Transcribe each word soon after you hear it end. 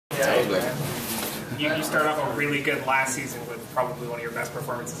You start off a really good last season with probably one of your best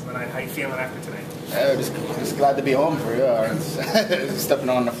performances of the night. How are you feeling after tonight? Yeah, just glad to be home for real. Stepping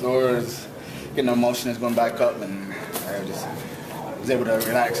on the floor, getting the emotions going back up, and I just was able to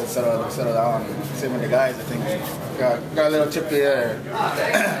relax and settle down. Same with the guys, I think got a little chippy there. We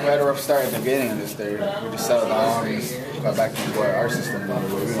had a rough start at the beginning. We just settled down and just got back to our system the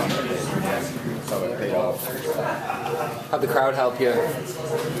way we wanted to. So it paid off. How'd the crowd help you?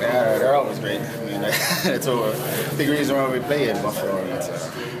 Yeah, they're always great. I mean, it's a big reason why we play in Buffalo. It's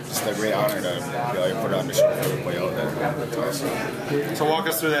just a great honor to you put on the show for everybody out there. It's awesome. So walk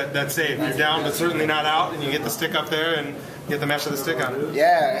us through that save. You're down, but certainly not out, and you get the stick up there and get the mesh of the stick on it.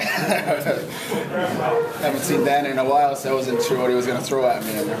 Yeah. Haven't seen Dan in a while, so I wasn't sure what he was going to throw at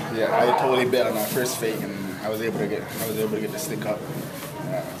me. And, yeah, I totally bit on that first fake, and I was able to get the stick up.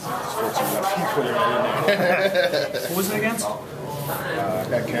 Who was it against?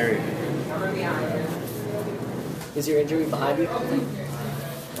 Got carried. Is your injury behind you?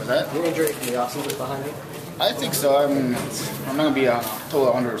 What's that? Your injury from the offseason behind you? I think so. I'm not going to be a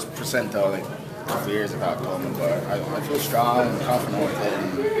total 100% though, like a couple years without coming, but I feel strong and confident with it, and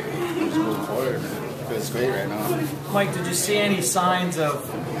I'm just moving forward. It feels great right now. Mike, did you see any signs of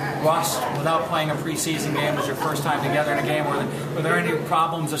rust without playing a preseason game? Was your first time together in a game? Were there any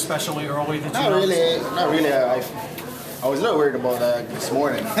problems, especially early, that you noticed? Not really. I was a little worried about that this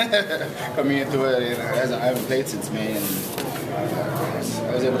morning coming into it. I haven't played since May, and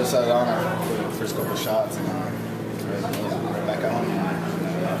I was able to settle down for the first couple of shots, and right back at home.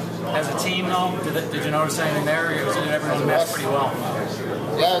 As a team, though, did you notice anything there? Or was everyone meshed pretty well?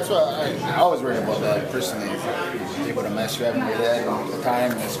 Yeah, that's what I always worried about that personally. Able to mesh, you haven't really had the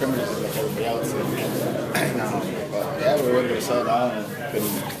time and scrimmages like everybody else. But yeah, we were able to settle down and been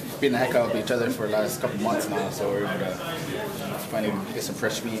beating the heck out of each other for the last couple months now, so we're able to finally get some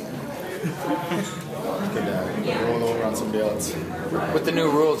fresh meat and could roll over on somebody else. With the new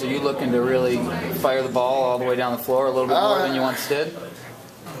rules, are you looking to really fire the ball all the way down the floor a little bit more than you once did?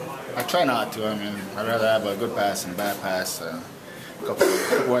 I try not to. I mean, I'd rather have a good pass and a bad pass. A couple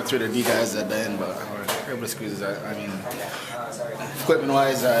went through the D guys at the end, but we're able to squeeze it. I mean,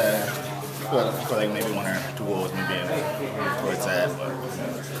 equipment-wise, I feel like maybe one or two goals maybe towards that, but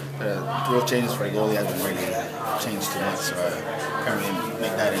the rule changes for the goalie hasn't really changed too much, so I can't really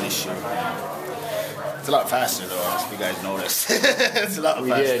make that an issue. It's a lot faster though, if you guys noticed. It's a lot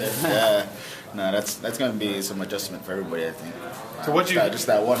faster. Did. Yeah. No, that's going to be some adjustment for everybody, I think. So what just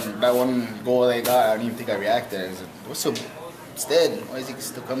that one goal they got, I don't even think I reacted. I was like, what's so dead? Why is he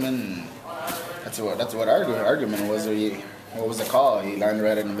still coming? That's what argument was. What was the call? He landed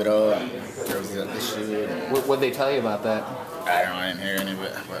right in the middle. There was an issue. What'd they tell you about that? I don't know. I didn't hear any of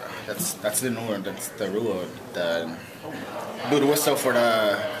it. But that's the rule. That's the rule. Do the whistle for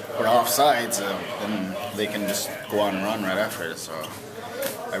the offside, so then they can just go on and run right after it. So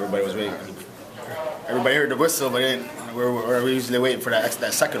everybody was waiting. Everybody heard the whistle, but we're usually waiting for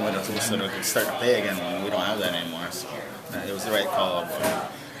that second whistle so they can start to play again. And we don't have that anymore. So it was the right call.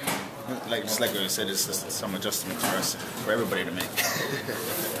 Just like we said, it's just some adjustments for us, for everybody to make.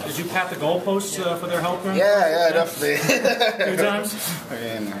 Did you pat the goalposts for their help? Yeah, definitely. 2 times? I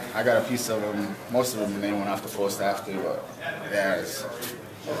mean, I got a piece of them. Most of them they went off the post after, but yeah,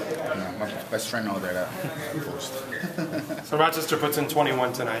 my best friend over there that post. So Rochester puts in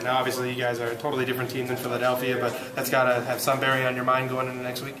 21 tonight. Now, obviously, you guys are a totally different team than Philadelphia, but that's got to have some bearing on your mind going into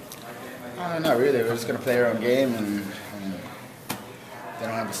next week. Not really. We're just gonna play our own game, and they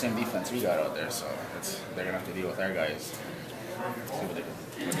don't have the same defense we got out there, so they're gonna have to deal with our guys. See what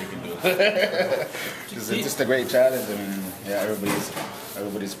they can do. It's just a great challenge. I mean, yeah,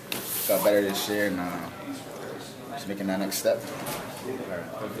 everybody's got better this year, and just making that next step.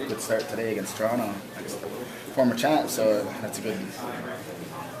 Good start today against Toronto, former champ. So that's a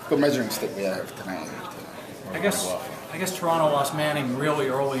good measuring stick we have tonight. I guess Toronto lost Manning really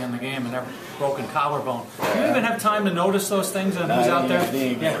early in the game and a broken collarbone. Do you even have time to notice those things and who's out there?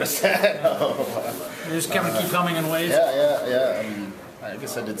 They just kind of keep coming in waves? Yeah. I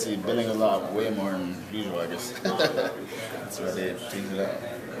guess I did see Billing a lot, way more than usual, I guess. That's why they changed it up.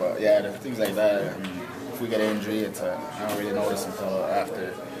 But yeah, things like that. I mean, if we get an injury, I don't really notice until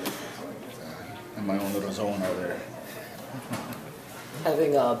after. In my own little zone out there.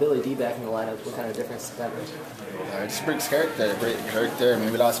 Having Billy D back in the lineup, what kind of difference does that make? It just brings character, great character. I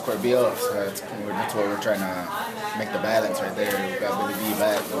mean, we lost Corbeil, so that's what we're trying to make the balance right there. We got Billy D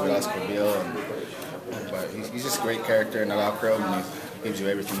back, but we lost Corbeil. But he's just a great character in the locker room, and he gives you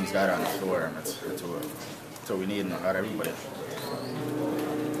everything he's got on the floor, and that's what we need out of everybody.